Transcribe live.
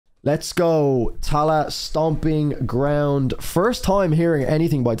Let's go. Tallah, Stomping Ground. First time hearing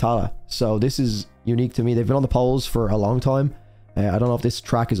anything by Tallah, so this is unique to me. They've been on the polls for a long time. I don't know if this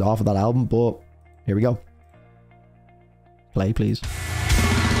track is off of that album, but here we go. Play, please.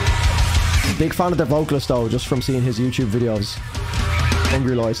 Big fan of their vocalist though, just from seeing his YouTube videos.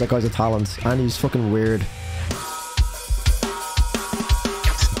 Hungry Lights, that guy's a talent, and he's fucking weird.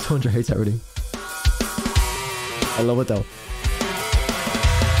 Tundra hates everything. I love it though.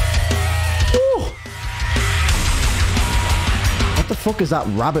 Woo! What the fuck is that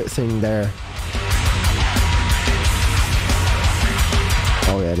rabbit thing there?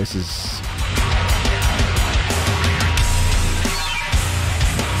 Oh yeah, this is...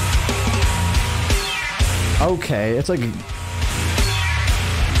 Okay, it's like...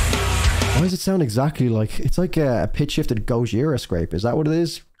 Why does it sound exactly like... It's like a pitch-shifted Gojira scrape. Is that what it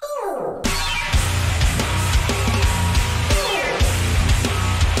is?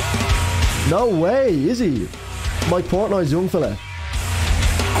 No way, is he? Mike Portnoy's young fella.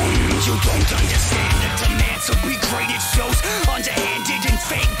 You don't understand the demands of be great. It shows underhanded and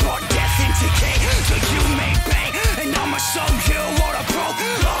fake, brought death into decay. So you may bang, and I'ma show you what I broke.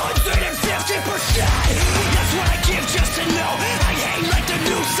 150%. That's what I give just to know. I hang like the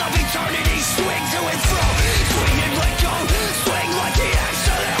noose of eternity. Swing to and fro. Swing and let go. Swing like the axe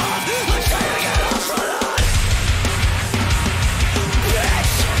of the heart. I'm trying to get off for that.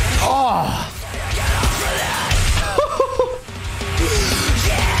 Bitch. Oh.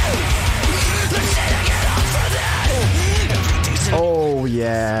 Oh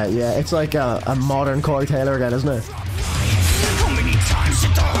yeah, yeah. It's like a modern Corey Taylor again, isn't it? How many times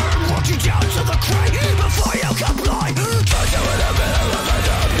did the herd walk you down to the grave before you comply?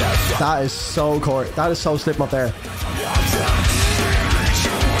 That is so Corey. That is so Slipknot there.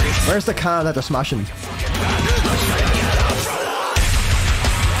 Where's the can that they're smashing?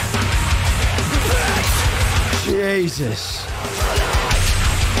 Jesus.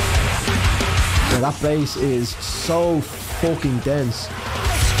 Yeah, that bass is so fucking dense.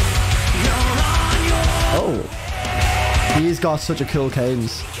 Oh, he's got such a cool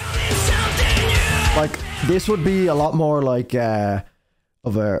cadence. Like, this would be a lot more like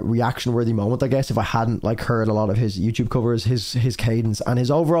of a reaction worthy moment, I guess, if I hadn't like heard a lot of his YouTube covers. His cadence and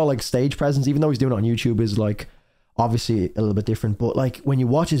his overall like stage presence, even though he's doing it on YouTube, is like obviously a little bit different. But like when you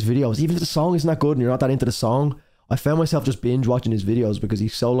watch his videos, even if the song isn't that good and you're not that into the song, I found myself just binge watching his videos because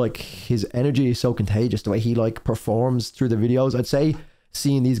he's so like, his energy is so contagious. The way he like performs through the videos, I'd say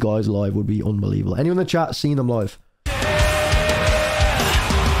seeing these guys live would be unbelievable. Anyone in the chat seen them live?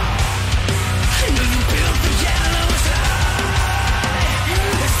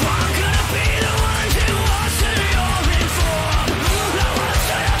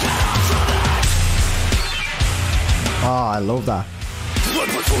 Oh, I love that. I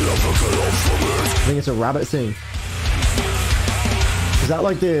think it's a rabbit thing. Is that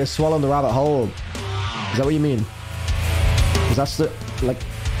like the swallowing the rabbit hole? Is that what you mean? Because that's the, like,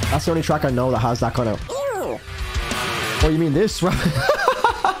 that's the only track I know that has that kind of... Oh, you mean this rabbit?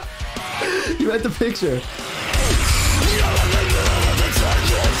 You read the picture.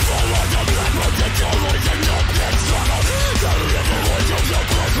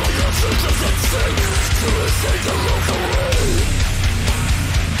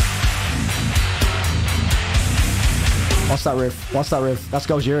 What's that riff? What's that riff? That's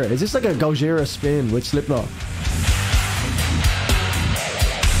Gojira. Is this like a Gojira spin with Slipknot?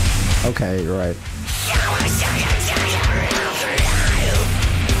 Okay, right.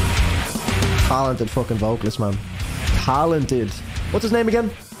 Talented fucking vocalist, man. Talented. What's his name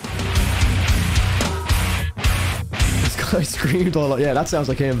again? This guy screamed all out. Yeah, that sounds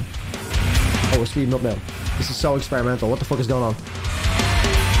like him. Oh, we're speeding up now. This is so experimental. What the fuck is going on?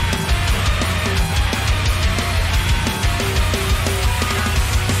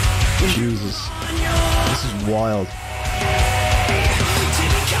 Jesus. This is wild.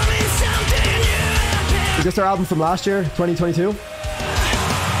 Is this their album from last year, 2022?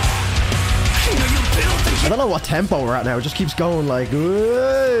 I don't know what tempo we're at now. It just keeps going like...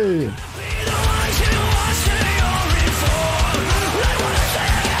 Whoa.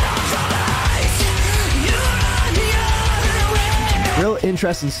 Real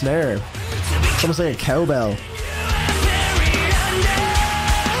interesting snare. It's almost like a cowbell.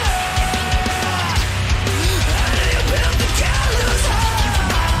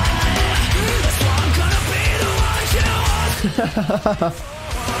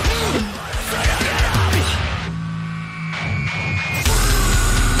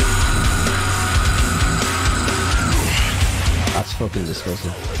 That's fucking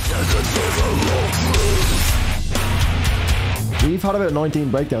disgusting. We've had about 19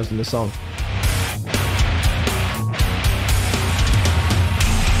 breakdowns in this song.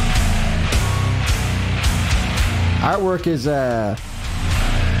 Artwork is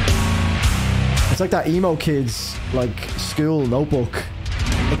it's like that emo kid's like school notebook,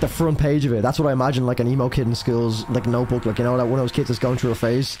 like the front page of it. That's what I imagine, like an emo kid in school's like notebook, like, you know, that one of those kids that's going through a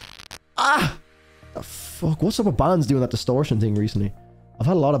phase. Ah, the fuck, what's up with bands doing that distortion thing recently? I've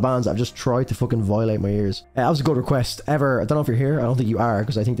had a lot of bands that have just tried to fucking violate my ears. That was a good request. Ever, I don't know if you're here. I don't think you are,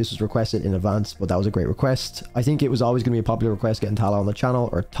 because I think this was requested in advance, but that was a great request. I think it was always going to be a popular request getting Tallah on the channel,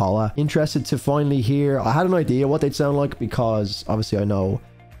 or Tallah. Interested to finally hear. I had an idea what they'd sound like, because obviously I know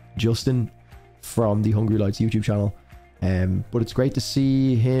Justin from the Hungry Lights YouTube channel. But it's great to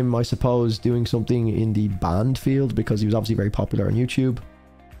see him, I suppose, doing something in the band field, because he was obviously very popular on YouTube.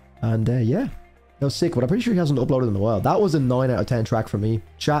 And yeah. That was sick, but I'm pretty sure he hasn't uploaded in a while. That was a 9 out of 10 track for me.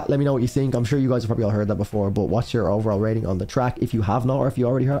 Chat, let me know what you think. I'm sure you guys have probably all heard that before, but what's your overall rating on the track? If you have not, or if you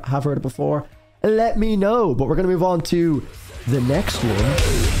already have heard it before, let me know. But we're going to move on to the next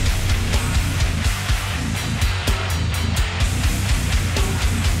one.